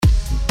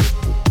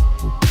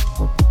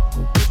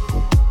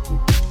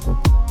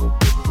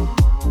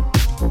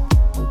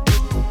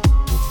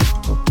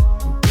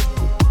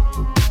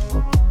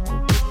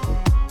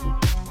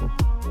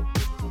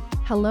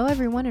Hello,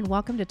 everyone, and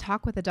welcome to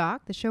Talk with a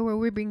Doc, the show where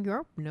we bring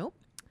your...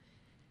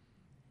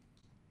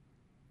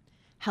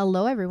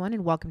 Hello, everyone,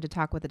 and welcome to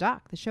Talk with a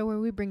Doc, the show where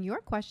we bring your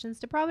questions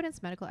to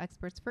Providence medical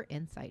experts for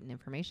insight and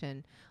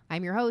information.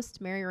 I'm your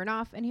host, Mary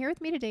Renoff, and here with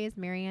me today is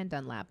Marianne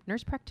Dunlap,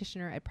 nurse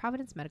practitioner at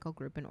Providence Medical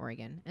Group in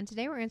Oregon. And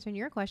today we're answering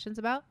your questions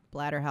about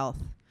bladder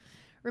health.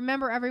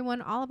 Remember,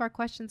 everyone, all of our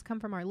questions come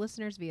from our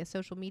listeners via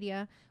social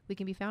media. We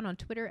can be found on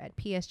Twitter at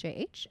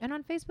PSJH and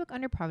on Facebook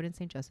under Providence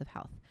St. Joseph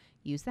Health.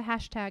 Use the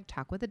hashtag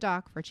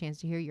 #TalkWithTheDoc for a chance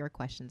to hear your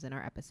questions in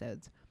our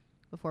episodes.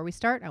 Before we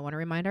start, I want to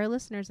remind our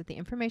listeners that the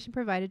information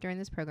provided during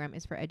this program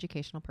is for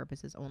educational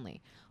purposes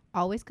only.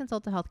 Always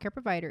consult a healthcare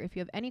provider if you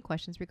have any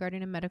questions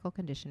regarding a medical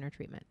condition or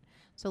treatment.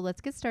 So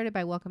let's get started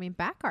by welcoming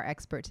back our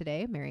expert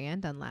today, Marianne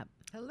Dunlap.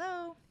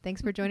 Hello.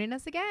 Thanks for joining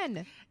us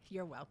again.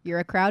 You're welcome. You're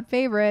a crowd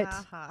favorite.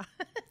 Uh-huh.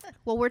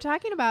 Well, we're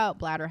talking about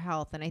bladder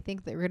health, and I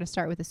think that we're going to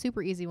start with a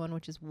super easy one,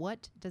 which is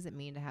what does it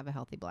mean to have a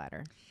healthy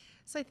bladder?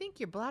 So I think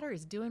your bladder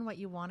is doing what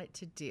you want it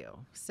to do.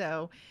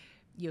 So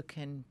you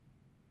can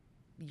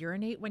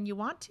urinate when you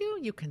want to.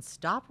 You can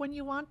stop when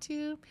you want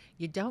to.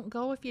 You don't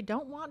go if you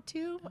don't want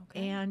to.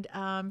 Okay.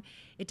 And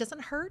it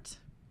doesn't hurt.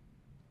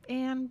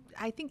 And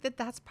I think that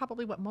that's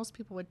probably what most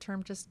people would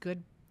term just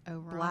good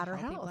Overall bladder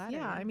healthy health. bladder,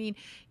 Yeah. I mean,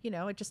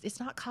 it's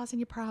not causing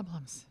you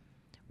problems.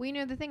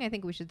 Well, the thing I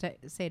think we should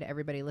say to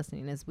everybody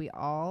listening is we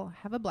all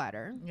have a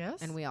bladder.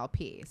 Yes. And we all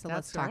pee. So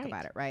let's That's talk right.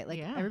 about it, right? Like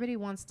Yeah. everybody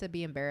wants to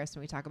be embarrassed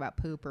when we talk about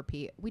poop or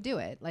pee. We do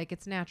it. Like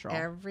it's natural.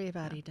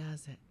 Everybody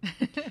does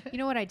it. You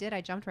know what I did?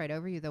 I jumped right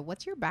over you though.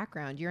 What's your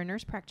background? You're a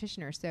nurse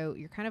practitioner. So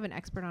you're kind of an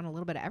expert on a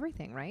little bit of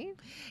everything, right?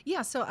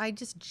 Yeah, so I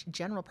just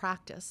general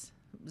practice.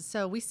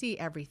 So we see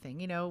everything.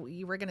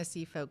 We're going to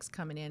see folks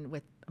coming in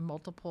with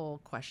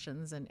multiple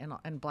questions,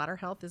 and bladder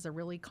health is a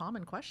really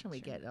common question we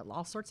get.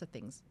 All sorts of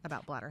things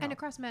about bladder health. And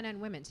across men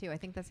and women too. I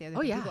think that's the other Oh,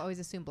 thing. yeah. People always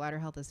assume bladder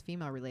health is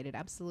female related.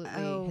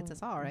 Absolutely hits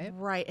us all, right?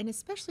 Right. And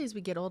especially as we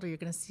get older, you're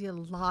going to see a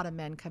lot of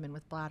men come in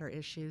with bladder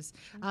issues.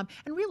 And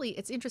really,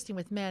 it's interesting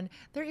with men,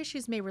 their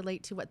issues may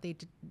relate to what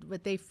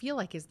they feel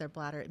like is their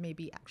bladder. It may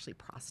be actually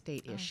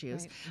prostate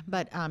issues.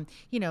 Right. But,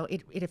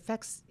 it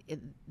affects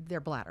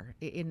their bladder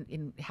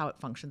in how it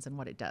functions and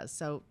what it does.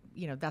 So,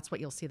 that's what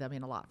you'll see them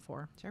in a lot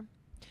for. Sure.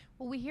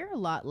 Well, we hear a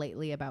lot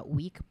lately about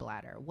weak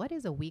bladder. What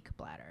is a weak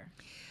bladder?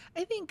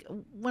 I think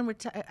when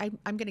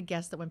I'm going to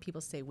guess that when people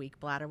say weak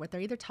bladder, what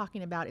they're either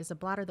talking about is a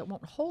bladder that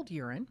won't hold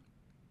urine,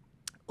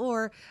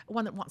 or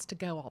one that wants to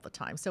go all the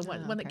time. So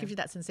one that okay. gives you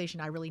that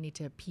sensation, I really need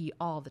to pee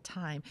all the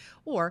time.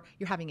 Or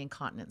you're having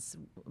incontinence,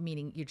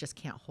 meaning you just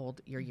can't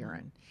hold your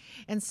urine.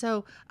 And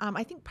so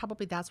I think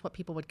probably that's what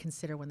people would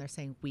consider when they're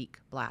saying weak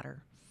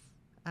bladder.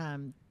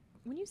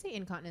 When you say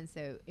incontinence,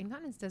 though,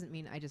 incontinence doesn't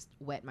mean I just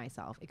wet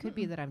myself. It could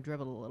be that I've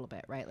dribbled a little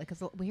bit, right? Like,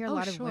 'cause we hear a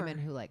lot of women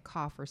who like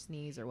cough or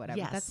sneeze or whatever.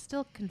 Yes. That's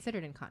still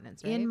considered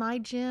incontinence, right? In my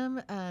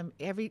gym,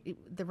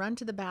 the run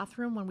to the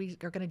bathroom when we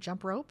are going to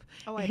jump rope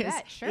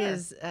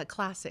is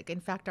classic.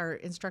 In fact, our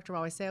instructor will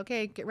always say,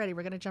 "Okay, get ready.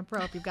 We're going to jump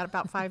rope. You've got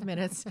about 5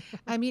 minutes."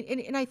 I mean,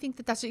 and I think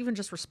that that's even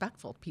just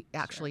respectful,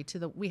 actually.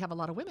 We have a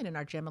lot of women in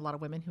our gym, a lot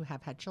of women who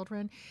have had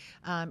children,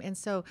 and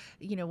so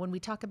when we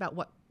talk about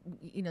what.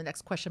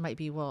 Next question might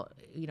be, well,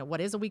 what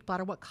is a weak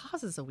bladder? What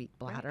causes a weak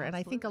bladder? Right, and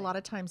I think a lot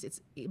of times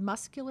it's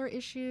muscular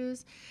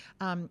issues.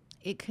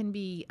 It can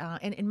be,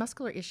 and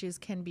muscular issues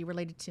can be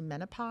related to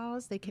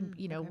menopause. They can,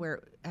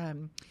 where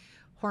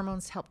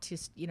hormones help to,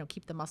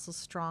 keep the muscles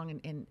strong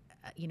and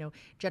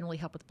generally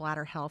help with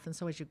bladder health. And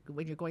so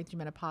when you're going through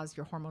menopause,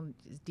 your hormones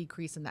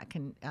decrease, and that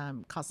can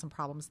cause some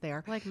problems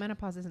there. Like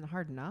menopause isn't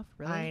hard enough,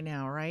 really. I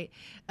know, right?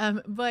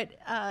 But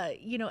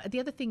the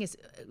other thing is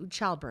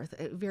childbirth,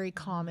 very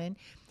common.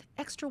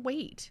 Extra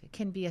weight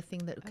can be a thing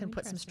that can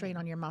put some strain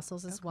on your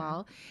muscles as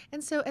well.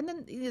 And so, and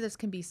then there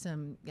can be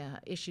some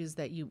issues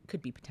that you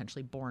could be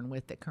potentially born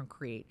with that can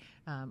create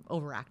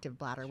overactive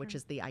bladder, which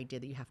is the idea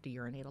that you have to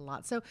urinate a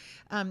lot. So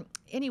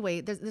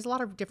anyway, there's a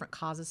lot of different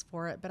causes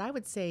for it, but I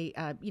would say,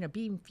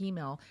 being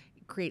female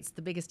creates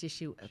the biggest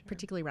issue,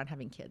 particularly around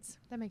having kids.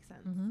 That makes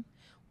sense.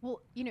 Well,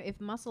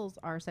 if muscles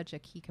are such a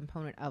key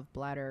component of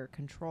bladder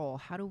control,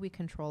 how do we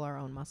control our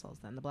own muscles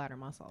then, the bladder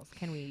muscles?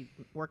 Can we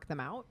work them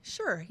out?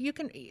 Sure. You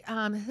can.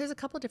 There's a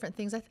couple of different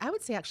things. I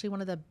would say actually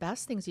one of the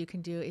best things you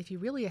can do if you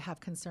really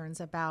have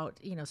concerns about,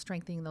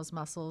 strengthening those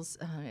muscles,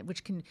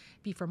 which can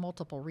be for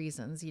multiple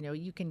reasons.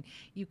 You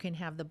can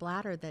have the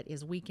bladder that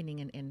is weakening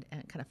and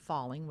kind of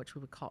falling, which we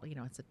would call,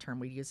 it's a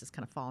term we use as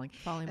kind of falling.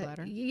 Falling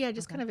bladder? Yeah,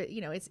 just kind of,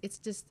 it's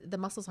just the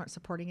muscles aren't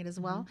supporting it as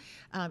well.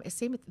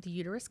 Same with the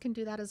uterus can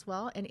do that as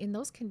well. And in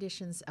those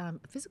conditions,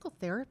 physical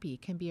therapy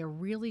can be a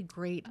really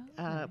great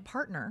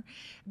partner,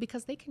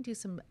 because they can do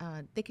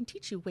they can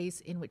teach you ways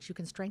in which you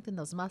can strengthen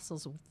those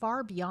muscles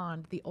far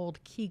beyond the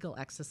old Kegel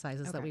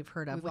exercises that we've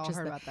heard of. We've all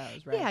heard about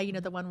those, right? Yeah,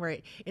 the one where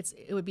it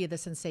would be the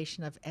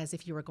sensation of as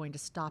if you were going to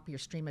stop your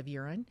stream of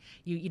urine.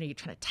 You're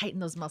trying to tighten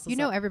those muscles.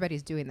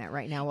 Everybody's doing that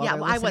right now. While yeah,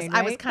 they're I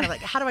listening, was kind of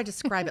like, how do I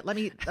describe it? Let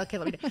me. But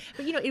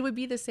it would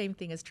be the same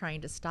thing as trying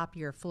to stop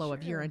your flow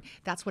of urine.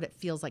 That's what it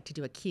feels like to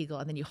do a Kegel,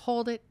 and then you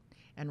hold it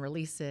and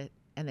release it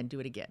and then do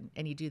it again.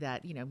 And you do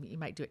that, you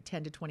might do it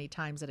 10 to 20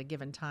 times at a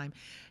given time.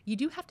 You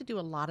do have to do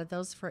a lot of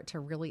those for it to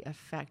really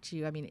affect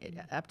you. I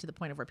mean, up to the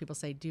point of where people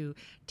say do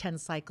 10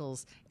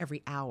 cycles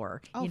every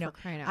hour. Oh, for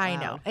crying out I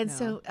loud. know. And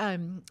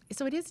No.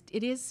 so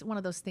it is one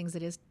of those things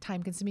that is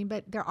time consuming,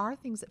 but there are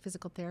things that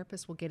physical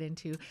therapists will get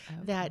into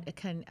that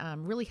can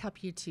really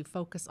help you to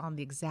focus on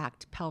the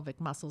exact pelvic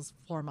muscles,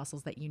 floor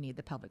muscles that you need,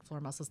 the pelvic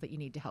floor muscles that you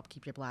need to help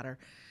keep your bladder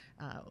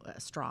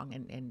strong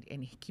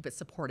and keep it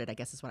supported, I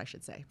guess is what I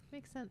should say.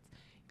 Makes sense.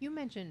 You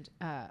mentioned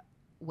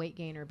weight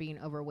gain or being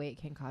overweight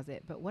can cause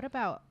it, but what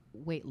about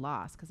weight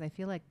loss? Because I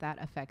feel like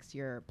that affects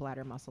your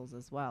bladder muscles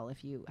as well.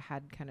 If you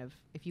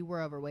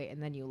were overweight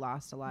and then you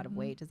lost a lot of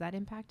weight, does that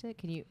impact it?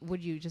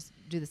 Would you just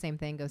do the same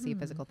thing, go see a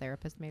physical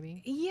therapist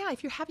maybe? Yeah,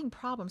 if you're having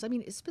problems. I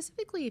mean,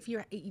 specifically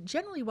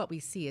generally what we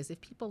see is if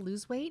people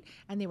lose weight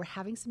and they were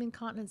having some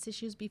incontinence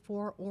issues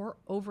before or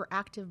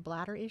overactive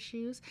bladder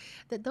issues,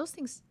 that those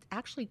things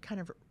actually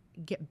kind of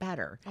get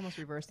better. Almost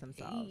reverse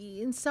themselves.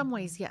 In some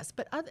ways, yes.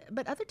 But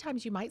other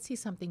times you might see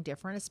something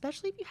different,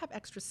 especially if you have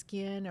extra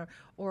skin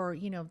or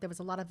there was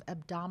a lot of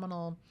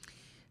abdominal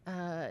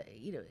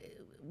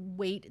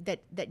weight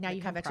that now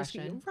you have extra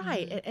skin.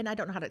 Right. And I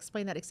don't know how to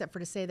explain that except for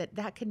to say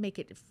that can make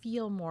it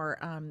feel more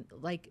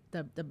like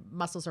the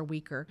muscles are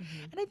weaker.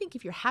 And I think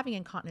if you're having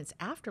incontinence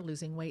after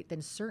losing weight,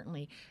 then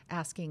certainly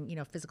asking,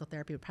 physical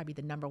therapy would probably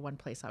be the number one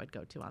place I would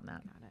go to on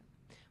that. Got it.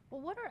 Well,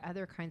 what are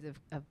other kinds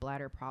of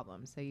bladder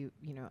problems? So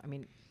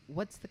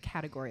what's the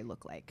category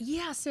look like?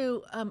 Yeah,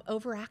 so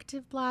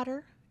overactive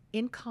bladder,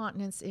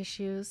 incontinence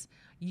issues,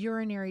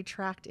 urinary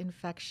tract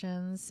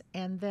infections,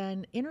 and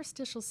then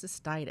interstitial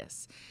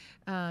cystitis.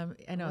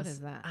 What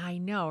is that? I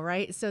know,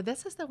 right? So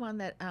this is the one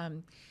that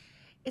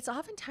it's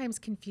oftentimes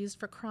confused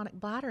for chronic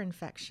bladder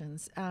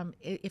infections,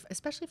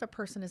 especially if a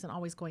person isn't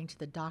always going to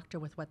the doctor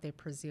with what they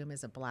presume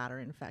is a bladder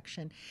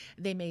infection.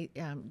 They may,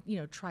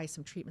 try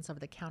some treatments over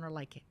the counter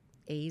like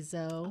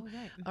Azo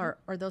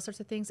or those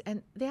sorts of things,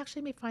 and they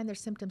actually may find their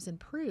symptoms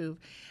improve.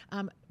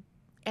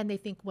 And they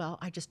think, well,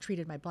 I just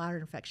treated my bladder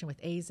infection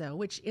with Azo,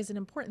 which is an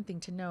important thing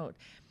to note.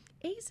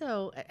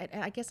 Azo,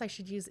 and I guess I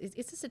should use,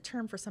 it's just a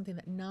term for something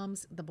that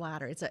numbs the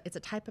bladder. It's a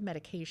type of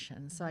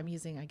medication. So I'm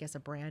using, I guess, a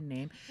brand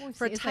name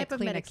for a type of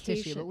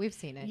medication. Tissue, but we've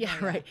seen it. Yeah,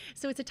 right.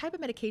 So it's a type of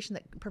medication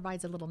that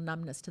provides a little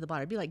numbness to the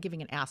bladder. It'd be like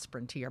giving an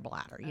aspirin to your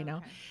bladder, you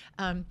know?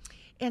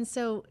 And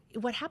so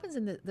what happens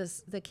in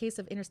the case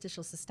of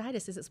interstitial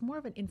cystitis is it's more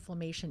of an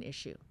inflammation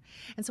issue.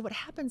 And so what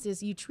happens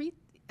is you treat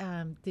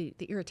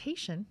the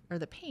irritation or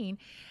the pain,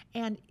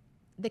 and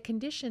the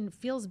condition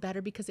feels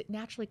better because it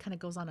naturally kind of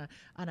goes on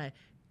a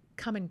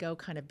come and go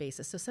kind of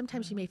basis. So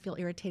sometimes you may feel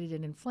irritated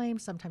and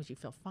inflamed, sometimes you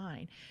feel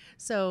fine.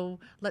 So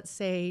let's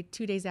say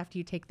 2 days after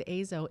you take the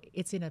Azo,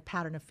 it's in a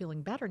pattern of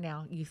feeling better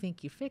now. You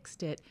think you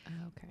fixed it.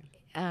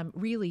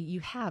 Really, you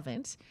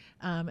haven't.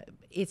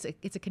 It's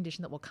a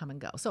condition that will come and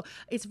go. So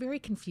it's very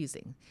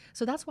confusing.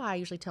 So that's why I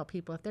usually tell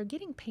people if they're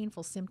getting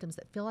painful symptoms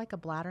that feel like a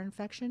bladder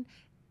infection,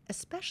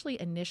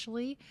 especially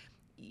initially,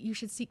 you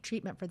should seek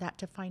treatment for that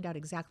to find out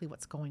exactly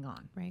what's going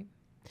on. Right.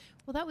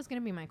 Well, that was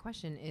going to be my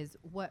question is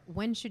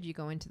when should you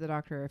go into the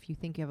doctor if you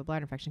think you have a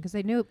bladder infection? Because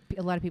I know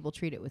a lot of people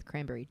treat it with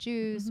cranberry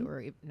juice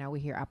or now we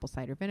hear apple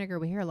cider vinegar.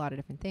 We hear a lot of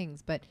different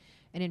things, but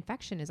an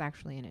infection is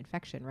actually an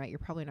infection, right? You're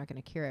probably not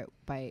going to cure it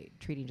by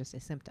treating just a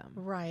symptom.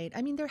 Right.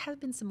 I mean, there have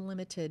been some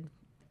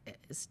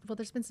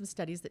there's been some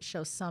studies that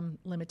show some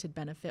limited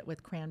benefit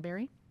with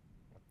cranberry.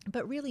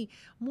 But really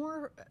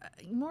more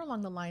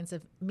along the lines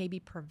of maybe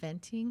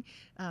preventing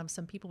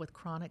some people with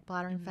chronic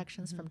bladder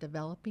infections from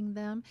developing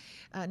them,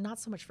 not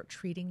so much for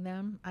treating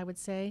them, I would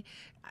say.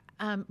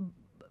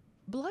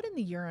 Blood in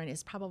the urine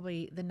is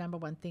probably the number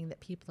one thing that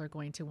people are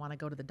going to want to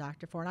go to the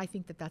doctor for, and I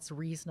think that that's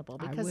reasonable.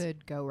 Because I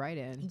would go right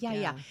in.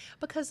 Yeah.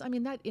 Because, I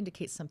mean, that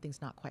indicates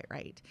something's not quite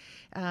right.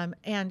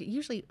 And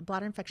usually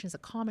bladder infection is a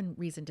common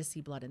reason to see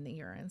blood in the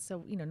urine,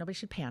 so, nobody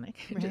should panic.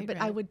 But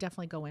I would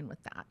definitely go in with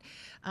that.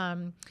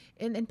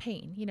 And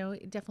pain,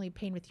 definitely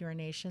pain with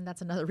urination.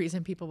 That's another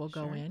reason people will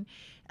go in.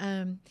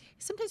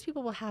 Sometimes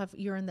people will have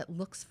urine that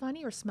looks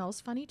funny or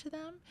smells funny to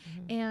them,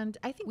 and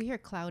I think we hear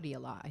cloudy a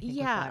lot. I think,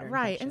 yeah,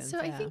 right. And so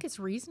I think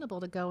it's reasonable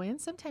to go in.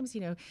 Sometimes,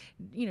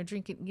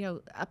 drinking,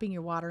 upping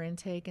your water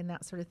intake and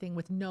that sort of thing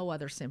with no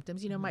other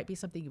symptoms, might be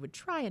something you would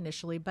try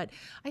initially. But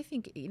I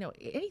think,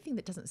 anything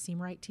that doesn't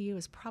seem right to you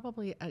is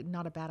probably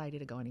not a bad idea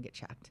to go in and get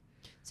checked.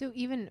 So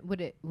even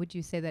would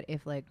you say that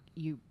if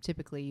you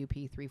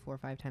pee 3, 4,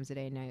 5 times a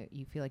day and now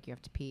you feel like you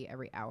have to pee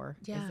every hour,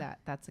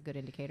 that's a good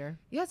indicator?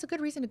 Yeah, it's a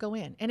good reason to go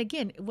in. And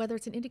again, whether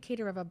it's an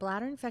indicator of a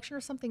bladder infection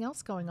or something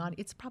else going on,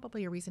 it's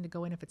probably a reason to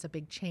go in if it's a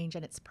big change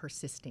and it's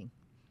persisting.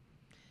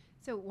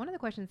 So one of the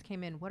questions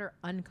came in, what are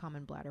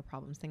uncommon bladder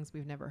problems, things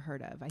we've never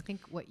heard of? I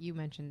think what you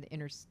mentioned, the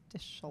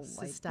interstitial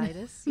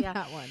cystitis. Yeah.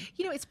 That one.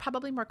 It's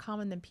probably more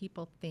common than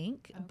people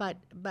think, but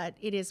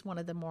it is one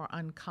of the more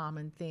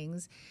uncommon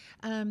things.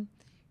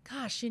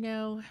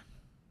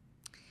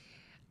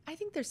 I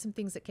think there's some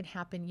things that can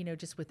happen,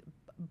 just with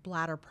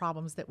bladder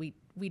problems that we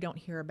don't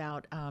hear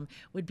about.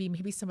 Would be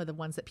maybe some of the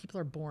ones that people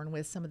are born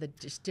with, some of the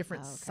just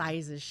different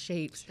sizes,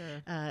 shapes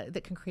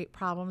that can create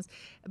problems.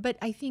 But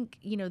I think,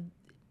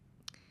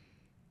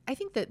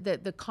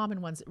 that the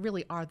common ones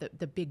really are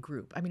the big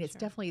group. I mean, it's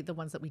definitely the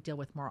ones that we deal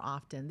with more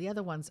often. The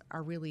other ones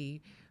are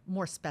really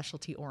more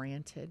specialty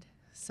oriented.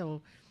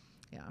 So,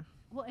 yeah.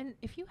 Well, and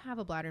if you have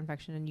a bladder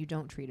infection and you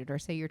don't treat it, or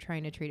say you're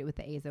trying to treat it with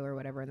the azo or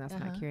whatever, and that's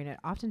not curing it,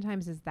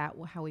 oftentimes is that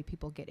how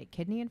people get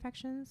kidney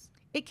infections?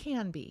 It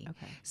can be.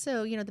 Okay.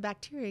 So, the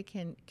bacteria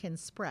can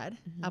spread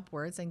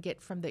upwards and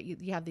get from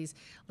you have these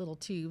little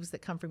tubes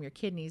that come from your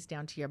kidneys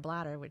down to your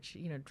bladder, which,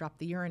 drop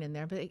the urine in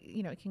there, but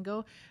it can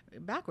go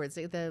backwards.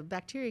 The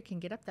bacteria can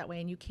get up that way,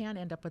 and you can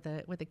end up with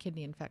a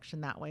kidney infection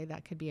that way.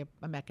 That could be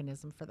a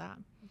mechanism for that.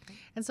 Okay.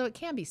 And so it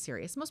can be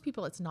serious. Most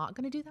people, it's not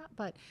going to do that,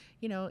 but,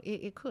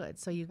 it could.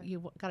 So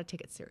you got to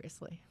take it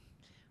seriously.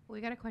 Well,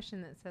 we got a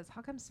question that says,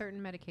 how come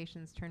certain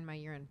medications turn my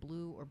urine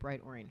blue or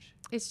bright orange?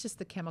 It's just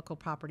the chemical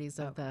properties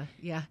of So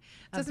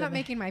it's not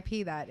making my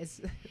pee that.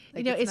 It's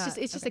like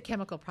it's just a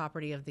chemical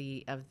property of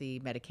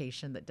the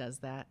medication that does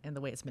that, and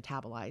the way it's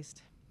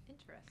metabolized.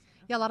 Interesting.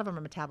 Yeah, a lot of them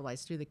are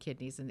metabolized through the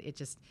kidneys, and it's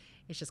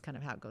just kind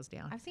of how it goes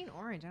down. I've seen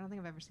orange. I don't think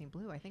I've ever seen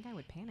blue. I think I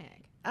would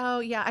panic.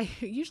 Oh yeah,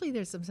 usually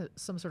there's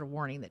some sort of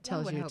warning that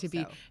tells you to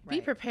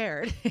be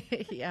prepared.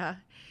 Yeah.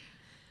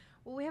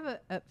 Well, we have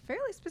a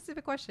fairly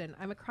specific question.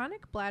 I'm a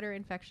chronic bladder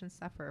infection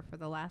sufferer for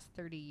the last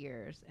 30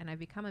 years, and I've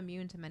become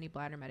immune to many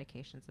bladder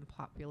medications and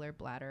popular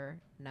bladder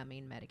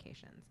numbing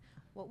medications.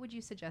 What would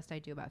you suggest I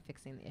do about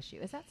fixing the issue?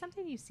 Is that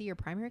something you see your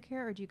primary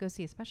care, or do you go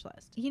see a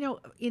specialist?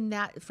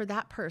 For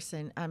that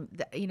person,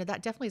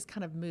 that definitely has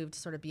kind of moved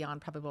sort of beyond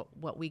probably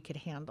what we could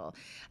handle.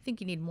 I think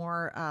you need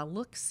more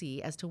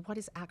look-see as to what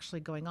is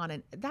actually going on.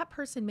 And that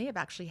person may have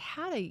actually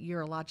had a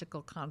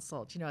urological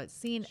consult,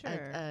 seen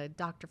a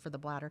doctor for the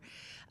bladder.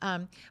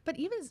 But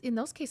even in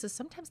those cases,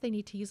 sometimes they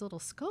need to use a little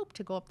scope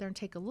to go up there and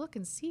take a look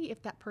and see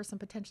if that person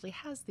potentially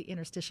has the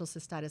interstitial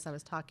cystitis I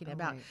was talking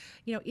about.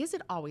 Right. Is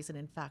it always an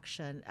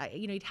infection?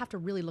 You'd have to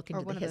really look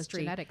into the history. Or one of those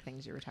genetic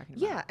things you were talking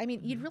about. Yeah, I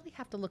mean, you'd really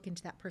have to look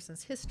into that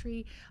person's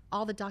history,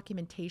 all the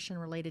documentation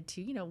related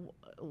to,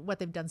 what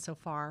they've done so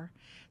far.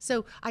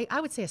 So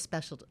I would say a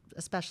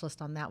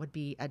specialist on that would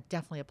be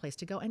definitely a place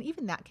to go. And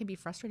even that can be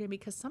frustrating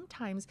because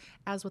sometimes,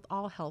 as with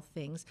all health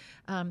things,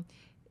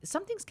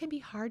 some things can be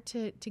hard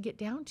to get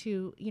down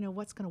to,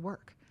 what's going to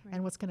work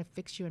and what's going to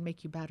fix you and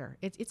make you better.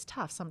 It's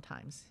tough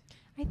sometimes.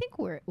 I think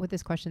what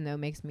this question, though,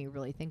 makes me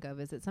really think of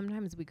is that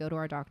sometimes we go to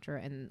our doctor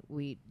and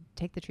we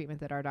take the treatment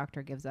that our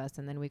doctor gives us,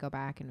 and then we go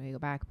back.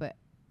 But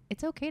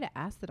it's okay to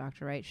ask the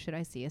doctor, right? Should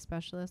I see a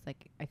specialist?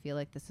 Like, I feel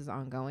like this is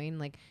ongoing.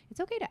 Like, it's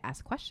okay to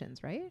ask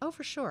questions, right? Oh,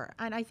 for sure.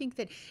 And I think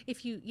that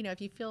if you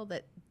feel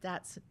that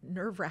that's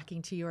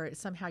nerve-wracking to you, or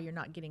somehow you're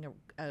not getting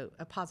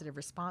a positive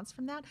response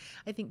from that,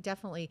 I think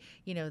definitely,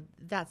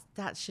 that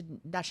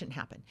shouldn't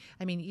happen.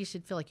 I mean, you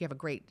should feel like you have a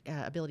great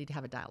ability to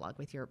have a dialogue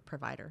with your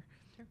provider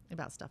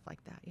about stuff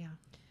like that. Yeah.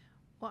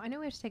 Well, I know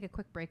we have to take a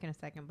quick break in a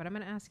second, but I'm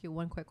going to ask you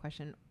one quick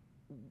question.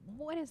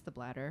 What is the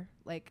bladder?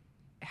 Like,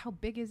 how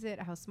big is it?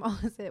 How small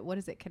is it? What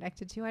is it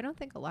connected to? I don't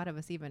think a lot of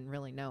us even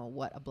really know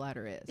what a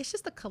bladder is. It's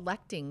just a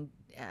collecting,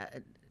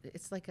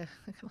 it's like a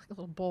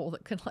little bowl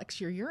that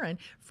collects your urine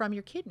from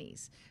your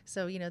kidneys.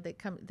 So,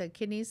 the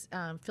kidneys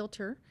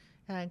filter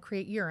and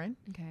create urine,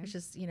 which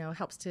is,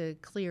 helps to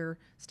clear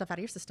stuff out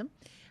of your system,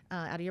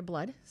 out of your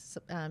blood. So,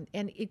 and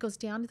it goes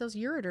down to those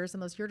ureters,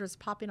 and those ureters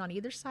pop in on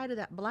either side of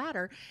that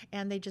bladder,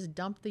 and they just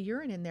dump the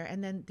urine in there,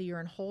 and then the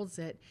urine holds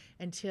it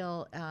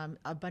until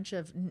a bunch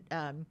of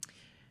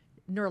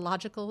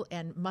neurological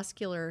and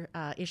muscular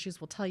issues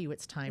will tell you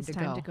it's time to go.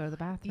 It's time to go to the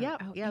bathroom. Yeah,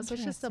 yeah. So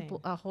it's just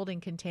a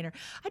holding container.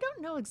 I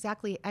don't know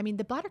exactly. I mean,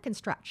 the bladder can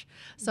stretch,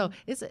 so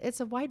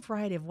it's a wide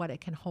variety of what it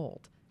can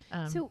hold.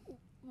 So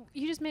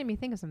you just made me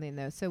think of something,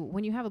 though. So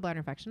when you have a bladder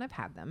infection, I've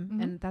had them,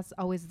 and that's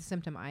always the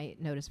symptom I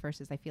notice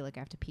first is I feel like I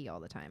have to pee all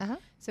the time.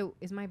 So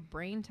is my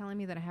brain telling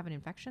me that I have an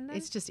infection then?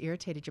 It's just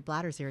irritated. Your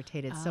bladder's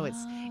irritated. So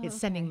it's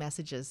sending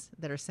messages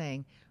that are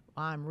saying,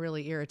 I'm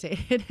really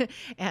irritated,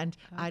 and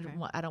I don't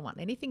want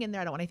anything in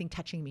there. I don't want anything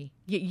touching me.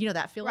 You know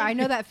that feeling? Right, I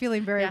know that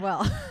feeling very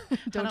well.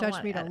 Don't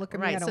touch me. Don't look at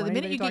me. Right. So the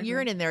minute you get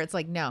urine in there, it's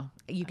like, no,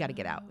 you got to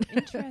get out.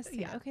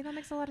 Interesting. Okay, that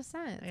makes a lot of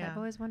sense. I've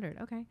always wondered.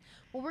 Okay.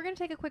 Well, we're going to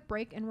take a quick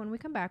break, and when we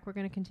come back, we're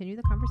going to continue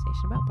the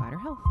conversation about bladder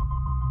health.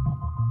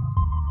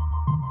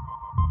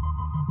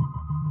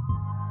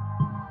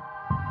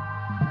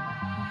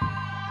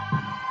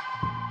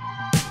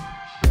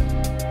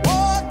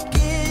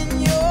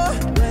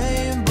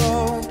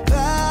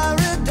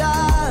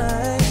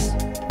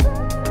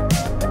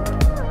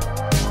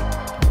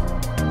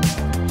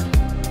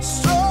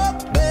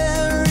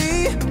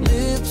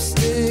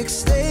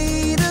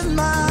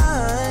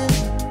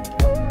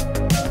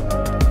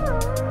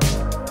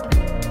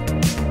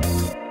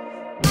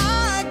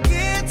 I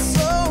get so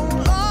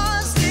lost.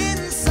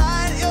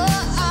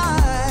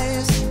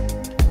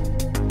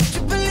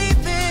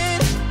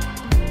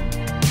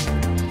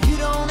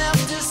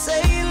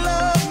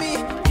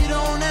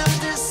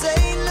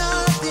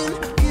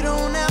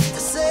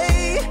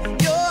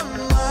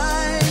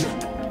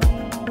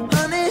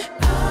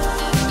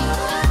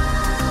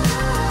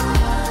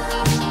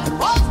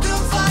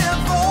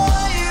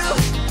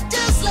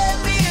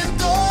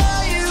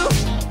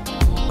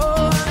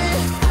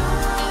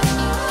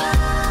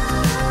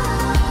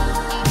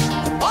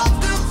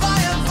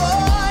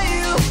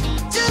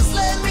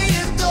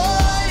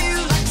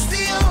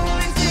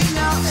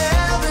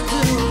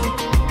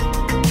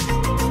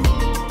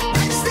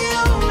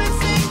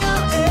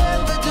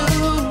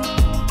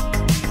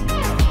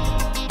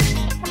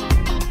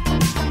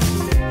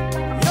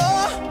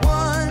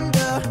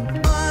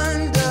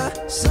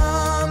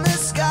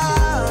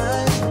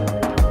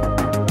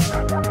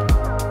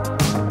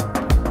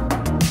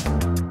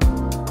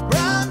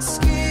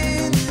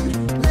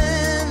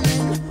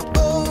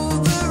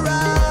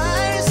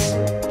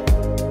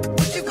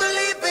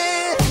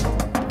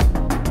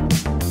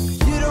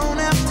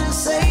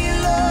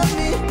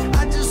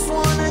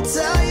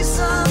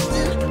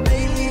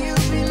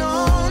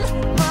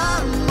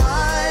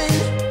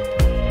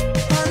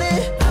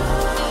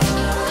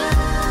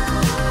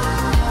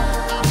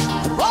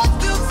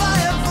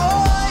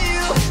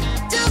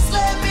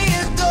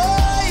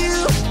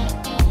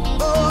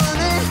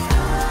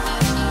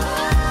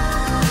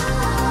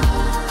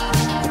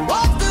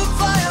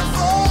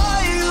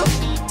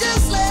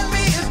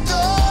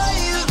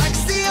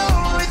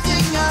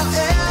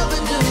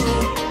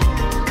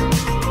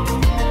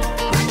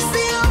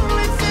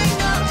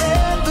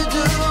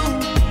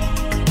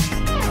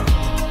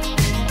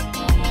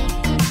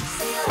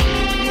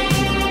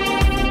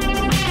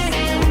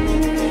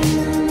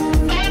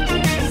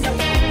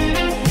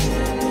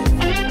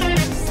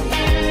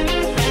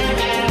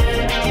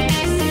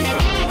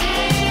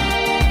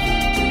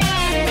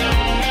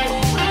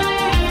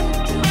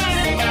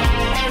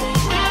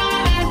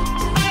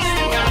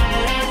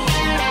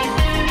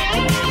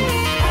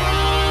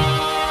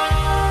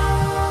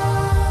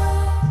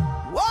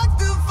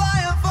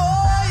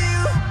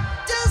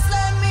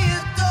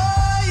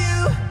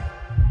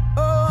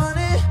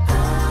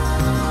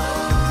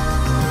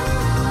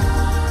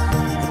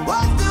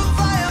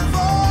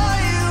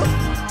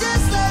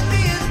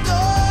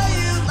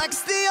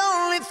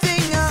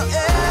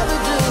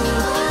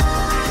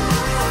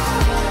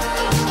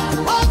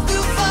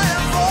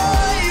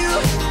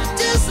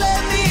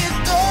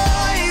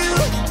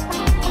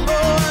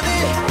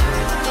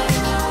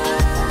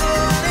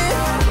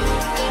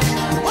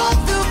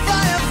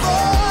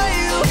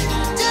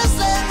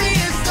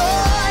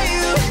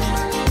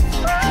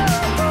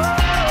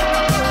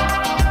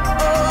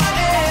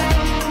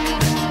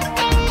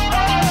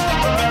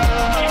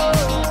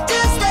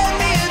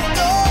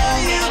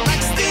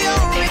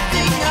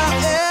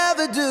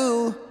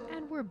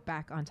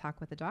 Talk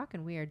with the Doc,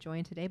 and we are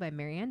joined today by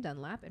Marianne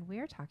Dunlap, and we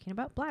are talking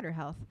about bladder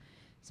health.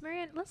 So,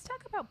 Marianne, let's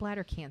talk about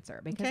bladder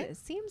cancer because it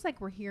seems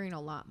like we're hearing a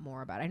lot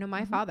more about it. I know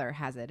my father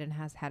has it and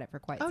has had it for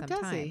quite some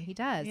time. He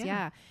does,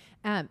 yeah.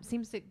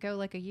 Seems to go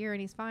like a year and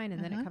he's fine,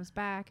 and then it comes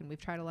back, and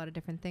we've tried a lot of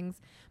different things.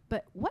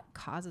 But what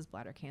causes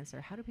bladder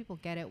cancer? How do people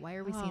get it? Why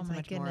are we seeing so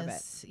much more of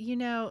it? You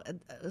know,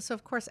 so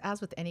of course,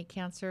 as with any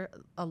cancer,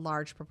 a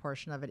large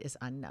proportion of it is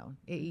unknown.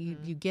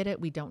 You get it.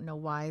 We don't know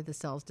why the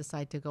cells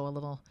decide to go a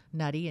little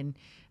nutty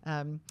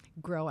and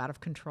grow out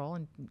of control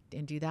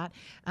and do that.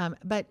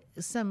 But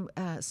some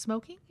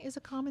smoking is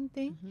a common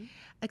thing.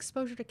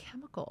 Exposure to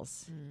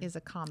chemicals is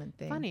a common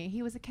thing. Funny,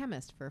 he was a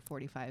chemist for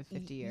 45,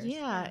 50 years.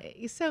 Yeah.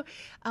 So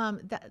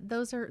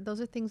those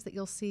are things that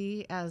you'll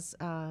see as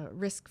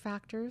risk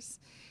factors.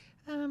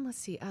 Let's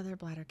see, other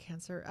bladder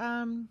cancer.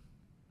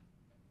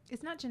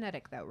 It's not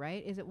genetic though,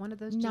 right? Is it one of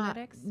those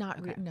genetics? No. I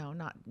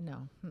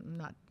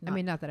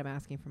mean, not that I'm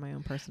asking for my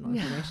own personal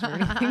information or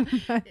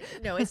anything. But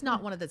no, it's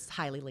not one of that's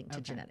highly linked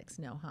to genetics.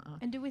 No.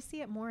 And do we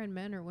see it more in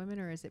men or women,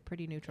 or is it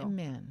pretty neutral?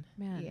 Men.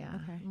 Yeah.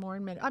 Okay. More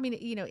in men. I mean,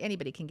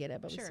 anybody can get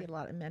it, but we see it a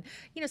lot in men.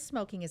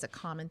 Smoking is a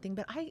common thing,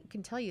 but I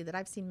can tell you that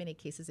I've seen many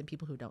cases in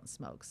people who don't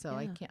smoke. So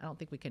I don't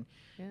think we can.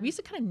 We used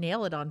to kind of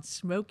nail it on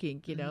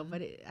smoking,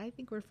 but I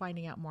think we're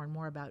finding out more and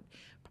more about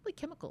probably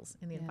chemicals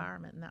in the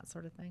environment and that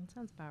sort of thing.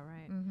 Sounds about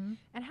right.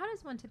 And how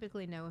does one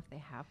typically know if they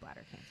have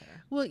bladder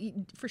cancer? Well,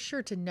 for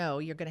sure to know,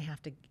 you're going to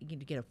have to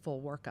get a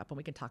full workup, and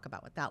we can talk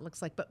about what that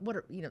looks like. But what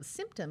are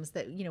symptoms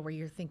that where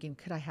you're thinking,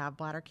 could I have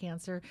bladder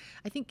cancer?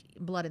 I think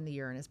blood in the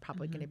urine is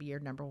probably going to be your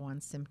number one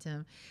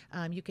symptom.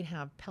 You can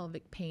have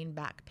pelvic pain,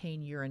 back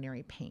pain,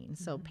 urinary pain.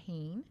 So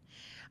pain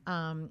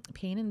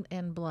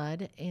and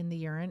blood in the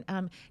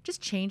urine.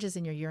 Just changes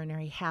in your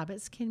urinary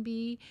habits can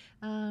be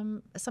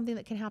something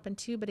that can happen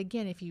too. But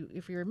again, if you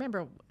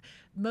remember,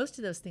 most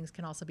of those things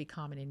can also be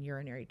common in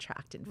urinary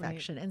tract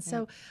infection. Right. And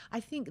so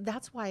I think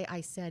that's why I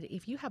said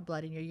if you have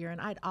blood in your urine,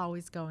 I'd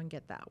always go and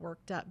get that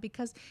worked up,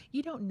 because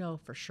you don't know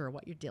for sure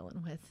what you're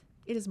dealing with.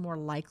 It is more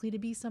likely to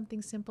be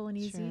something simple and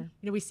easy.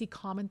 Sure. We see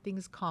common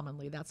things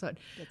commonly. That's why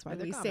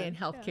we say in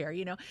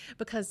healthcare,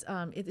 because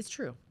it's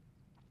true.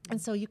 And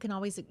so you can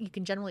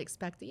generally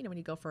expect that, when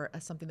you go for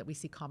something that we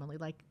see commonly,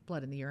 like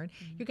blood in the urine,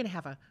 you're going to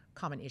have a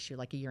common issue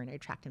like a urinary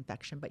tract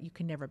infection, but you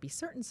can never be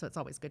certain. So it's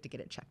always good to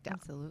get it checked out.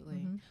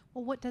 Absolutely.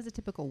 Well, what does a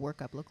typical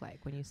workup look like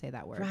when you say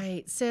that word?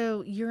 Right.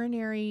 So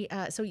urine,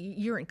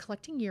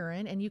 collecting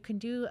urine, and you can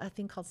do a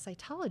thing called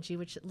cytology,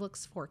 which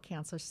looks for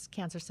cancer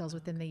cells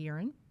within the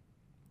urine.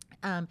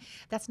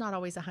 That's not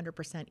always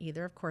 100%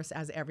 either. Of course,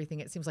 as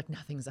everything, it seems like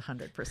nothing's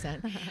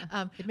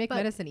 100%. It'd make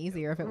medicine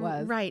easier if it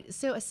was. Right.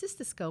 So a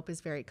cystoscope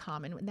is very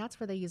common, and that's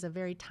where they use a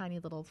very tiny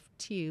little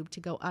tube to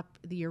go up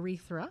the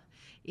urethra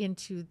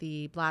into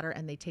the bladder,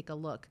 and they take a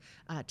look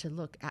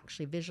to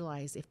actually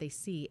visualize if they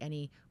see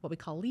any what we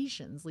call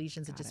lesions.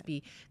 Lesions would just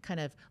be kind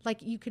of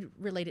like, you could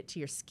relate it to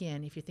your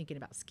skin. If you're thinking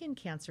about skin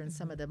cancer and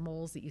some of the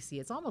moles that you see,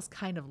 it's almost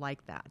kind of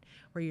like that,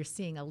 where you're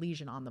seeing a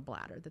lesion on the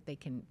bladder that they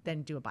can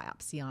then do a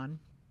biopsy on.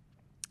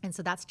 And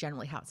so that's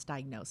generally how it's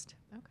diagnosed.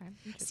 Okay.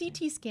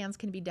 CT scans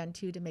can be done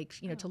too, to make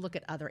to look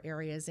at other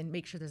areas and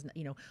make sure there's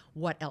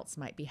what else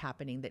might be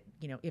happening that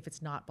if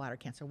it's not bladder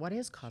cancer, what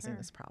is causing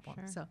this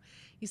problem. So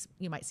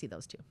you might see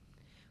those too.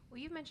 Well,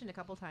 you've mentioned a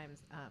couple times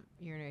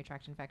urinary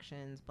tract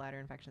infections, bladder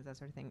infections, that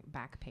sort of thing,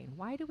 back pain.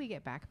 Why do we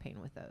get back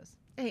pain with those?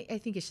 I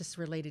think it's just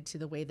related to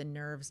the way the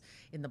nerves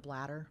in the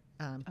bladder.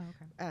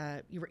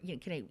 Have you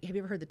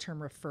ever heard the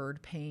term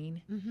referred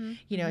pain?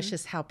 It's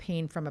just how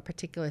pain from a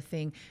particular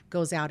thing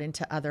goes out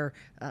into other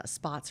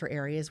spots or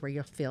areas where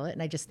you'll feel it.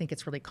 And I just think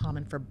it's really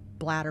common for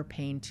bladder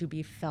pain to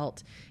be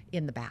felt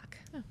in the back.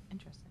 Oh,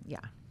 interesting. Yeah.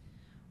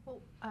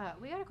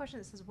 We got a question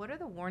that says, what are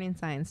the warning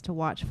signs to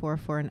watch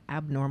for an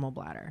abnormal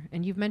bladder?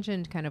 And you've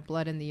mentioned kind of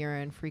blood in the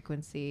urine,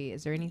 frequency.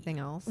 Is there anything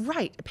else?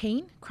 Right.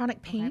 Pain,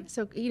 chronic pain. Okay.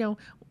 So,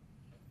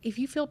 if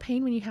you feel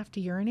pain when you have to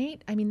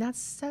urinate, I mean,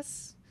 that's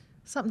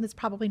something that's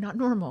probably not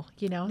normal,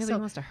 Nobody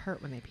wants to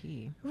hurt when they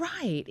pee.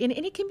 Right. And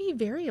it can be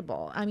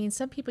variable. I mean,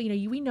 some people,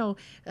 we know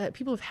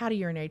people who've had a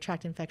urinary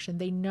tract infection,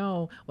 they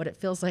know what it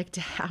feels like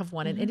to have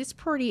one. And it's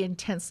pretty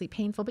intensely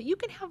painful, but you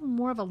can have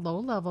more of a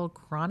low-level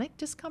chronic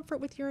discomfort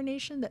with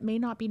urination that may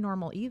not be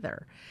normal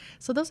either.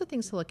 So those are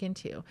things to look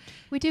into.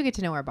 We do get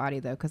to know our body,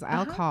 though, because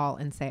I'll call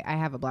and say, I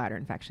have a bladder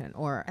infection.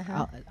 Or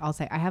I'll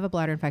say, I have a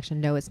bladder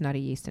infection. No, it's not a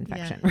yeast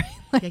infection. Right?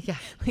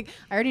 Like,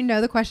 I already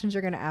know the questions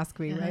you're going to ask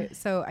me, right?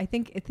 So I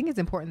think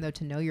it's important, though,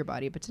 to know your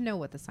body, but to know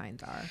what the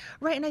signs are.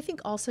 Right. And I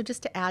think also,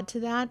 just to add to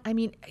that, I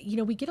mean,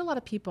 we get a lot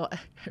of people,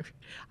 I'm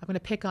going to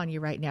pick on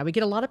you right now. We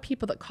get a lot of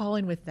people that call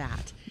in with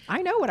that.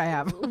 I know what I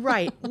have.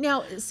 Right.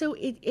 Now, so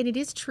it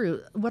is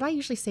true. What I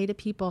usually say to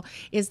people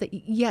is that,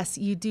 yes,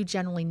 you do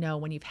generally know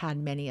when you've had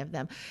many of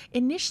them.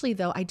 Initially,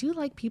 though, I do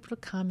like people to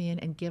come in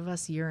and give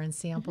us urine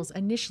samples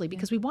initially,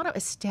 because we want to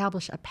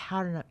establish a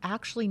pattern of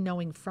actually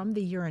knowing from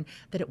the urine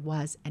that it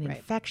was an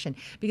infection,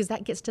 because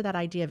that gets to that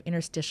idea of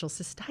interstitial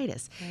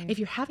cystitis. If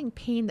you're having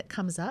pain that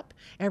comes up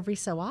every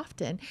so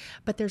often,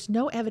 but there's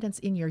no evidence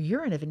in your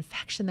urine of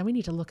infection, then we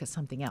need to look at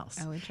something else.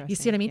 Oh, interesting. You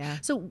see what I mean? Yeah.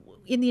 So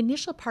in the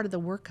initial part of the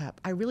workup,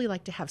 I really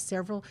like to have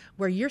several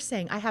where you're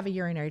saying, I have a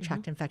urinary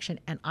tract infection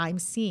and I'm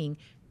seeing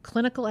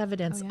clinical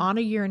evidence on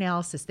a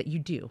urinalysis that you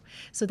do.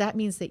 So that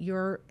means that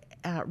you're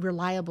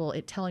reliable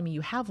at telling me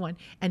you have one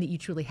and that you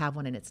truly have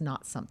one and it's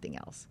not something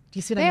else. Do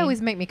you see what I mean? They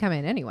always make me come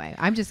in anyway.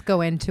 I'm just go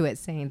into it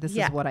saying this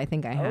is what I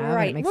think I have.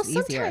 Right. And it makes Well, it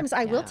easier. sometimes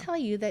I will tell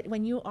you that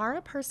when you are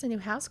a person who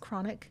has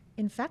chronic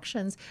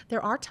infections,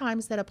 there are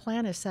times that a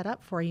plan is set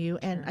up for you.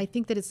 And I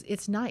think that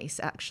it's nice,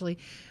 actually.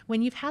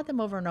 When you've had them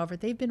over and over,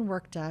 they've been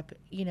worked up.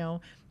 You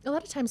know, a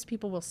lot of times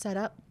people will set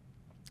up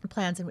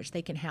plans in which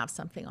they can have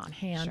something on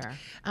hand.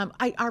 Sure.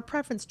 Our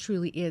preference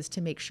truly is to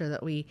make sure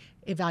that we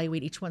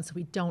evaluate each one so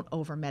we don't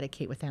over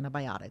medicate with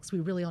antibiotics. We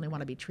really only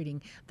want to be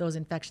treating those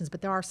infections,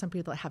 but there are some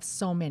people that have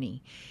so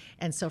many.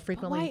 And so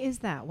frequently. But why is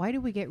that? Why do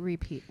we get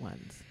repeat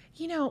ones?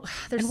 You know,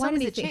 there's and so why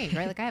many does it things. change,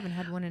 right? Like I haven't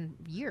had one in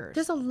years.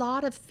 There's a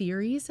lot of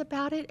theories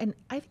about it. And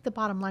I think the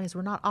bottom line is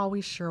we're not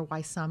always sure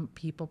why some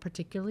people,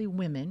 particularly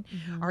women,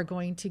 are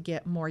going to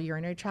get more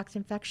urinary tract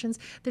infections.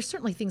 There's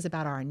certainly things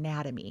about our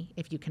anatomy,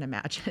 if you can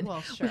imagine.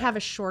 Well, sure. We have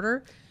a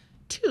shorter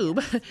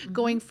tube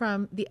going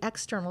from the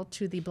external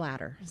to the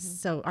bladder.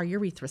 So our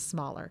urethra is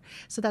smaller.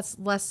 So that's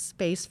less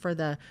space for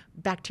the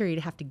bacteria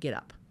to have to get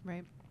up.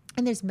 Right.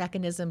 And there's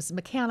mechanisms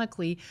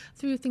mechanically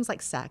through things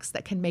like sex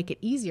that can make it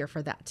easier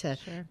for that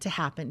to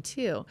happen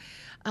too.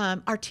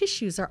 Our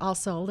tissues are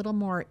also a little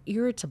more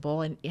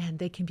irritable and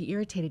they can be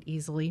irritated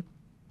easily.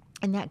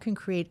 And that can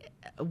create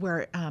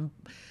where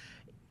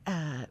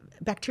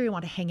bacteria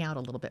want to hang out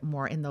a little bit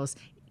more in those.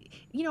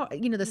 You know,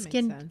 the That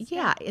skin, makes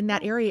sense. in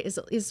that area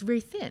is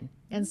very thin.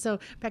 And so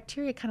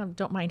bacteria kind of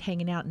don't mind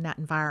hanging out in that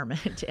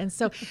environment. And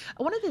so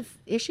one of the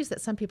issues that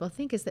some people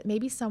think is that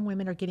maybe some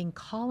women are getting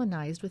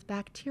colonized with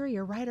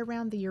bacteria right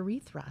around the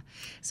urethra.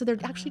 So they're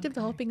actually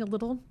developing a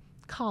little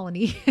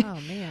colony. Oh,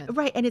 man.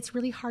 Right. And it's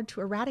really hard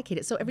to eradicate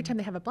it. So every time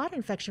they have a bladder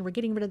infection, we're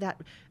getting rid of that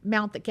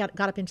mount that got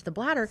up into the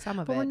bladder. Some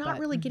of but we're it, not but-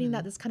 really getting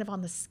that that's kind of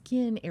on the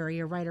skin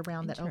area right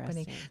around that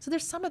opening. Interesting. So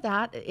there's some of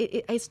that.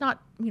 It's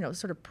not,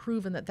 sort of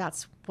proven that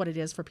that's what it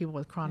is for people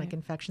with chronic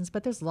infections,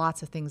 but there's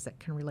lots of things that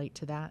can relate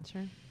to that.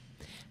 Sure.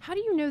 How do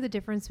you know the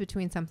difference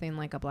between something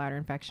like a bladder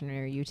infection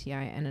or a UTI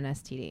and an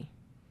STD?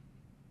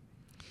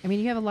 I mean,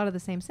 you have a lot of the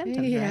same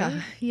symptoms,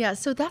 right? Yeah.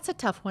 So that's a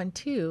tough one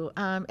too.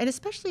 And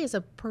especially as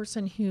a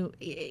person who,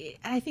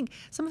 I think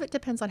some of it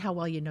depends on how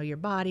well you know your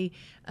body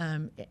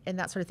and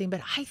that sort of thing.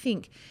 But I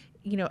think,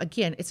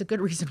 again, it's a good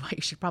reason why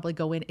you should probably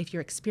go in if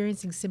you're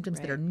experiencing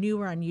symptoms that are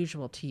new or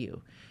unusual to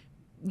you.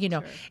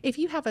 If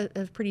you have a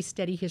pretty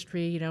steady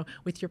history,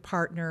 with your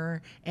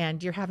partner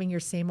and you're having your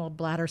same old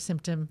bladder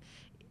symptom,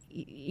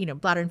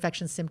 bladder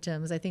infection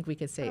symptoms, I think we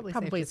could say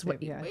probably it's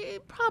what,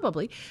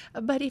 probably.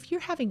 But if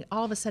you're having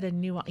all of a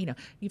sudden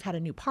you've had a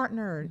new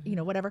partner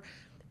or, whatever,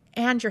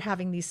 and you're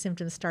having these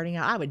symptoms starting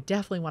out, I would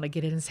definitely want to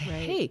get in and say,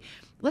 hey,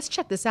 let's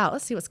check this out.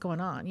 Let's see what's going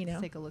on, Let's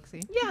take a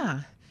look-see.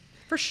 Yeah,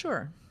 for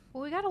sure.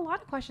 Well, we got a lot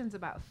of questions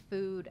about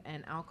food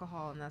and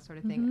alcohol and that sort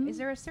of thing. Is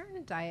there a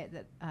certain diet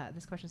that,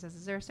 this question says,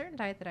 is there a certain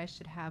diet that I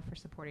should have for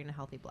supporting a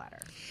healthy bladder?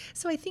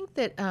 So I think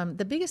that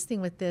the biggest thing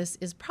with this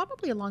is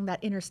probably along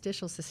that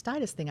interstitial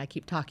cystitis thing I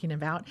keep talking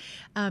about,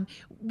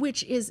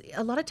 which is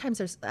a lot of times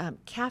there's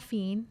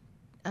caffeine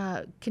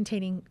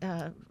containing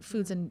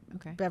foods and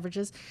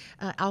beverages,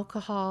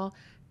 alcohol,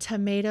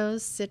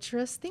 tomatoes,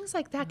 citrus, things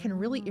like that can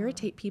really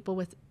irritate people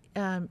with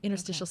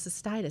interstitial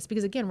cystitis,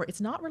 because again, it's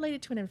not related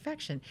to an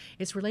infection.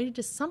 It's related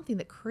to something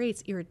that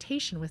creates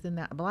irritation within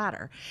that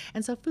bladder.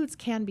 And so foods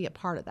can be a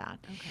part of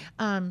that.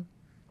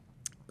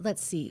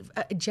 Let's see.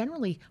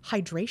 Generally,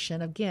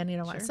 hydration. Again,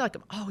 it's like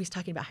I'm always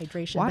talking about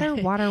hydration.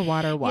 Water.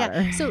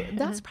 Yeah. So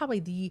that's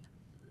probably the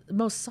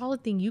most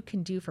solid thing you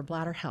can do for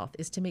bladder health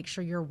is to make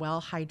sure you're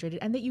well hydrated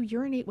and that you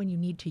urinate when you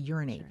need to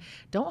urinate.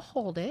 Don't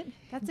hold it.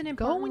 That's an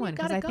important one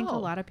because I think a go.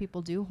 lot of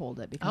people do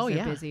hold it because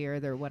they're busy or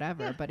they're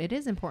whatever. But it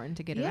is important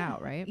to get it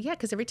out, right? Yeah,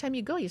 because every time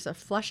you go, you're sort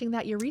of flushing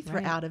that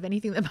urethra out of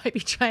anything that might be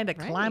trying to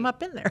climb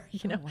up in there.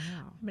 Wow.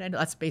 I mean, I know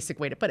that's a basic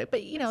way to put it,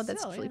 but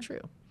that's really true.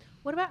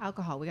 What about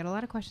alcohol? We got a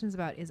lot of questions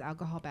about, is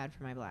alcohol bad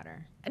for my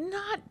bladder?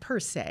 Not per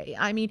se.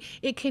 I mean,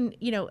 it can,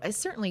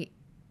 certainly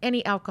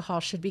any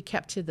alcohol should be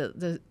kept to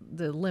the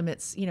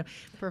limits,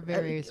 for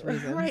various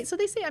reasons. Right. So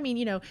they say,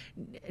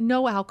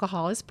 no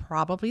alcohol is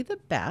probably the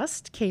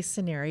best case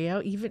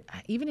scenario, even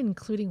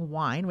including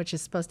wine, which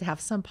is supposed to have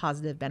some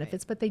positive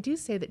benefits. But they do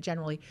say that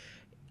generally,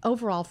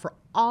 overall, for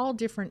all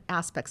different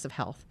aspects of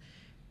health,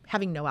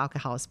 having no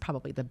alcohol is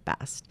probably the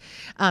best.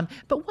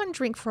 But 1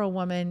 drink for a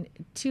woman,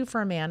 2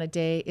 for a man a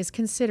day is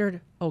considered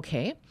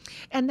okay.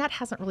 And that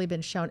hasn't really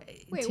been shown.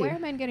 Wait, why are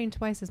men getting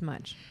twice as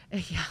much?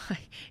 Yeah,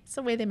 it's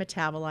the way they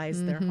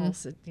metabolize their whole,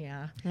 it's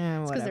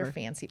because they're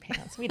fancy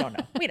pants. We don't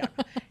know.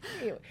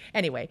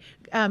 Anyway,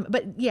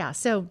 but yeah,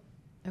 so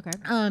okay.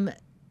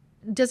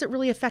 Does it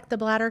really affect the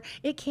bladder?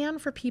 It can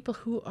for people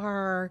who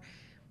are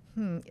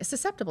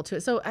Susceptible to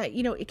it. So,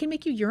 it can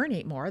make you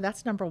urinate more.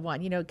 That's number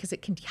one, because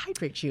it can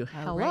dehydrate you. Oh,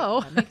 Hello.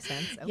 right. That makes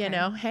sense.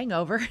 Okay.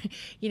 Hangover,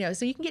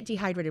 so you can get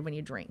dehydrated when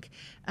you drink.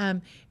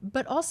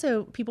 But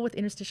also people with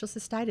interstitial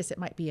cystitis, it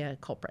might be a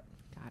culprit.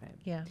 Got it.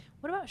 Yeah.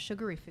 What about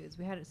sugary foods?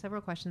 We had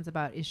several questions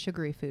about, is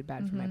sugary food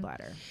bad for my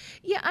bladder?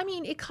 Yeah, I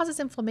mean, it causes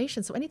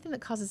inflammation. So anything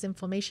that causes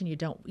inflammation, you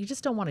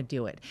just don't want to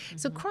do it.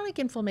 So chronic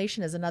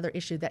inflammation is another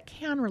issue that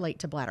can relate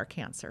to bladder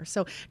cancer.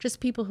 So just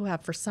people who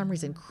have, for some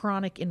reason,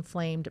 chronic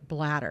inflamed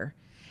bladder.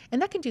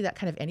 And that can do that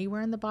kind of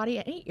anywhere in the body.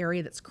 Any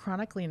area that's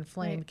chronically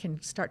inflamed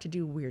can start to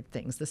do weird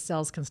things. The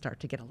cells can start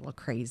to get a little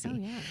crazy. Oh,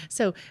 yeah.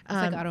 So It's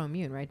like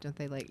autoimmune, right? Don't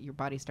they your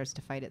body starts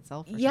to fight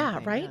itself? Or yeah,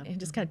 something? right. Yeah. It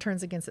just kind of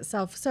turns against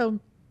itself. So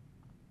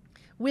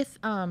with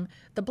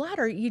the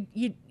bladder,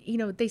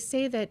 they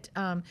say that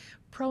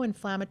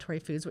pro-inflammatory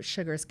foods, which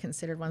sugar is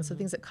considered one, so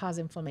things that cause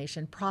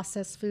inflammation.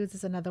 Processed foods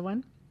is another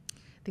one.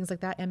 Things like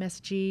that,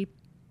 MSG.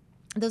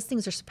 Those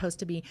things are supposed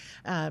to be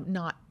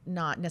not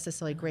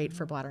necessarily great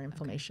for bladder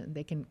inflammation. Okay.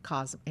 They can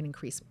cause and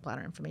increase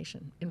bladder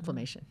inflammation.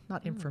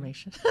 Not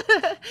information.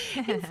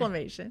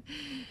 Inflammation.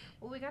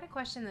 Well, we got a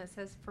question that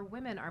says, for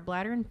women, are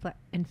bladder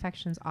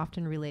infections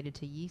often related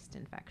to yeast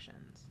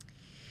infections?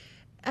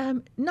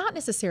 Not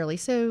necessarily.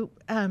 So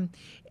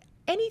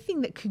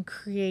anything that can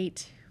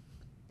create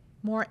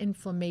more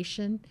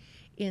inflammation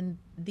in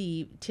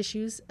the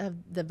tissues of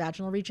the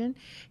vaginal region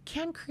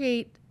can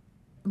create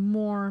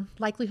more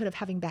likelihood of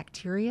having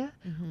bacteria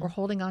or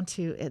holding on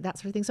to that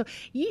sort of thing. So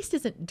yeast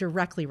isn't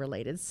directly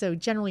related. So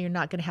generally you're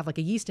not going to have like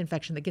a yeast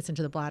infection that gets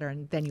into the bladder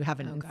and then you have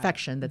an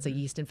infection that's a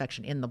yeast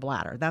infection in the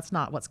bladder. That's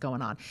not what's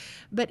going on.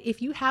 But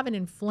if you have an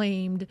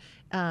inflamed,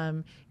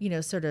 vaginal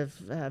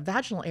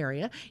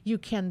area, you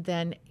can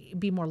then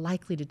be more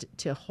likely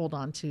to hold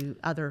on to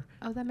other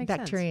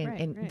bacteria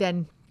and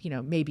then,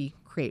 maybe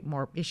create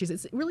more issues.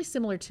 It's really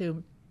similar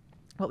to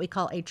what we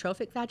call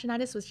atrophic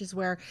vaginitis, which is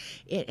where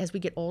as we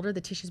get older, the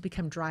tissues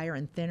become drier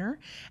and thinner,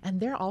 and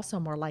they're also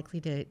more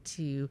likely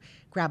to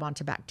grab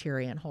onto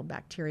bacteria and hold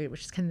bacteria,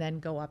 which can then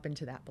go up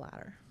into that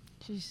bladder.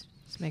 Jeez,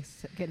 this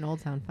makes getting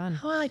old sound fun.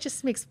 Well, it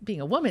just makes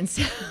being a woman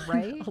sound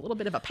a little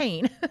bit of a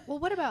pain. Well,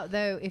 what about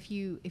though if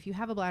you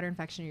have a bladder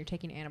infection and you're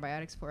taking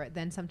antibiotics for it,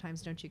 then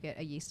sometimes don't you get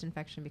a yeast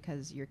infection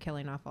because you're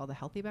killing off all the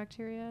healthy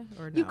bacteria?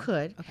 Or no? You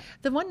could. Okay.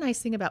 The one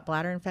nice thing about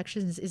bladder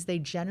infections is they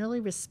generally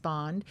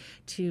respond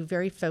to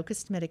very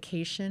focused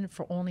medication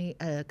for only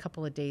a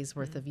couple of days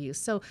worth of use.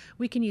 So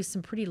we can use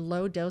some pretty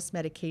low dose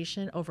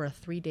medication over a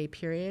 3-day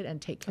period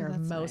and take care of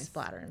most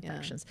bladder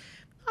infections.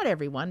 Not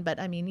everyone, but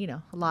I mean,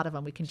 a lot of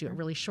them we can do it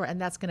really short,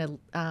 and that's going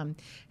to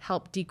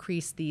help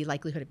decrease the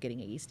likelihood of getting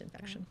a yeast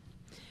infection.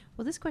 Okay.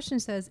 Well, this question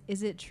says,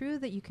 is it true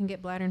that you can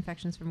get bladder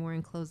infections from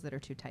wearing clothes that are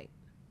too tight?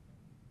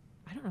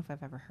 I don't know if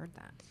I've ever heard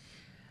that.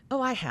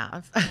 Oh, I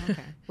have.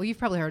 Okay. Well, you've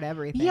probably heard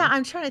everything. Yeah,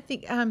 I'm trying to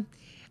think.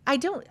 I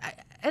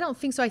don't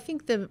think so. I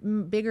think the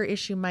bigger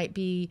issue might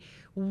be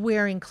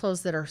wearing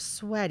clothes that are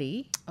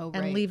sweaty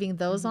and leaving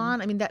those on.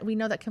 I mean, that we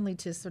know that can lead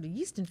to sort of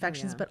yeast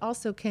infections, but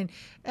also can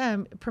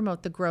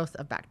promote the growth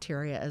of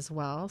bacteria as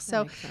well.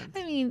 So,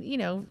 I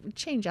mean,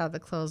 change out the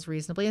clothes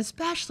reasonably,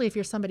 especially if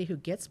you're somebody who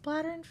gets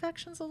bladder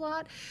infections a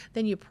lot,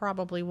 then you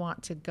probably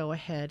want to go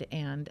ahead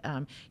and,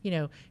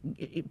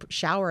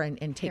 shower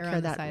and take care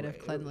of that. Side of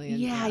cleanliness.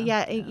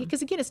 Yeah.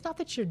 Because again, it's not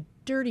that you're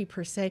dirty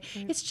per se.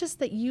 Right. It's just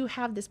that you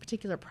have this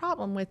particular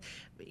problem with,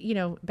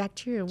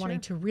 bacteria wanting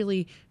to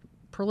really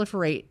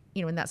proliferate,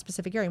 in that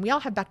specific area. And we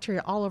all have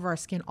bacteria all over our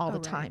skin all the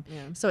time.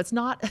 Yeah. So it's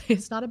not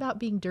about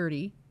being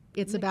dirty.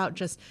 It's about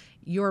just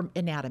your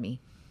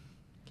anatomy.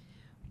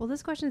 Well,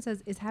 this question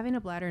says, is having a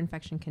bladder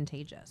infection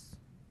contagious?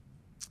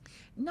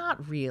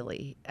 Not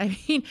really. I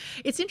mean,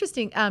 it's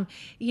interesting.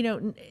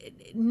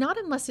 Not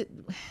unless it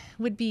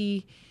would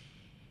be.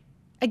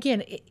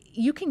 Again,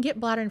 you can get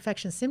bladder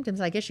infection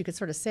symptoms. I guess you could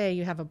sort of say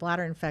you have a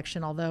bladder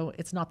infection, although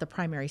it's not the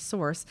primary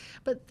source.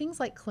 But things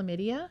like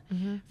chlamydia,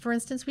 for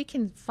instance, we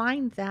can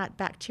find that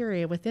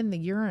bacteria within the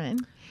urine.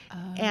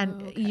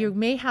 And you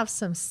may have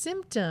some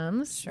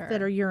symptoms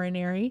that are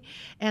urinary,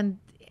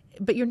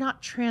 but you're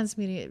not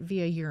transmitting it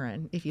via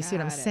urine, if you see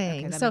what I'm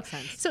saying. Okay, that makes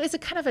sense. So it's a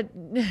kind of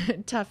a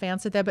tough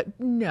answer there, but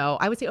no,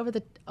 I would say over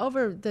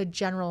the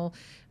general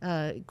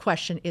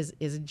question is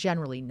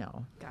generally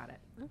no. Got it.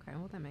 Okay,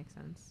 well, that makes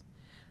sense.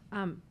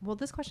 Well,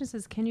 this question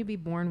says, can you be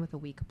born with a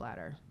weak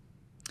bladder?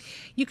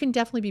 You can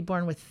definitely be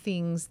born with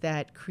things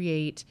that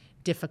create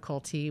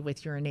difficulty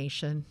with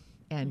urination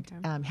and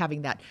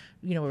having that,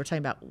 we were talking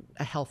about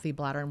a healthy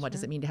bladder and what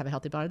does it mean to have a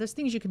healthy bladder. There's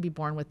things you can be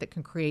born with that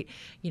can create,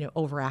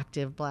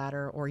 overactive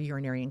bladder or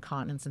urinary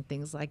incontinence and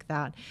things like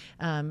that.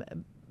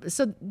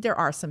 So there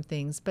are some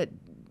things, but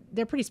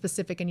they're pretty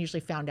specific and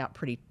usually found out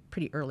pretty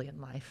early in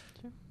life.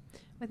 Sure.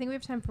 I think we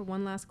have time for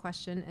one last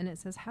question, and it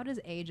says, how does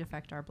age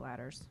affect our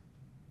bladders?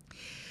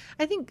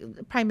 I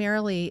think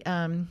primarily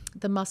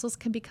the muscles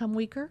can become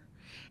weaker.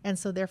 And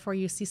so therefore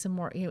you see some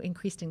more,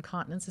 increased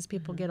incontinence as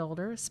people get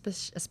older,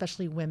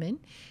 especially women,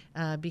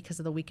 because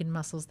of the weakened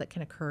muscles that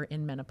can occur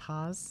in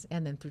menopause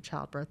and then through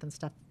childbirth and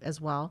stuff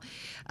as well.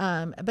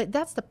 But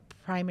that's the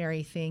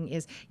primary thing.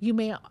 Is you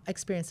may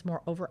experience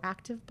more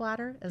overactive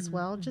bladder as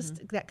well,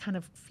 just that kind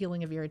of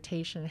feeling of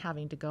irritation and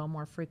having to go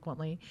more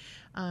frequently.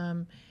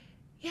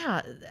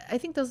 Yeah, I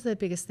think those are the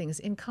biggest things.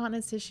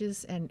 Incontinence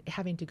issues and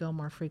having to go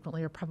more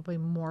frequently are probably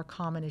more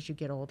common as you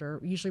get older,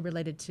 usually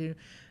related to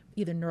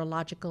either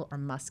neurological or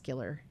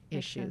muscular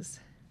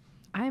issues.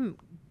 I'm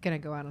going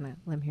to go out on a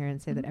limb here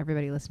and say that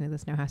everybody listening to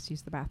this now has to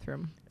use the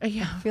bathroom.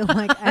 Yeah. I feel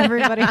like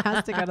everybody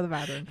has to go to the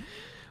bathroom.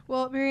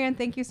 Well, Marianne,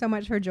 thank you so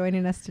much for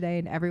joining us today,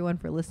 and everyone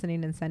for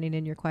listening and sending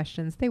in your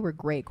questions. They were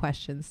great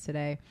questions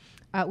today.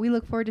 We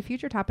look forward to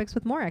future topics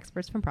with more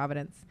experts from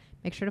Providence.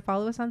 Make sure to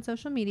follow us on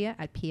social media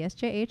at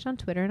PSJH on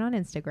Twitter and on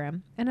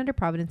Instagram, and under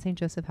Providence St.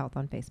 Joseph Health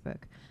on Facebook.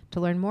 To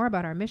learn more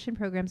about our mission,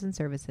 programs, and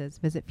services,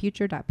 visit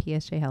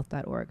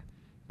future.psjhealth.org.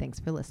 Thanks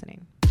for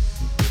listening.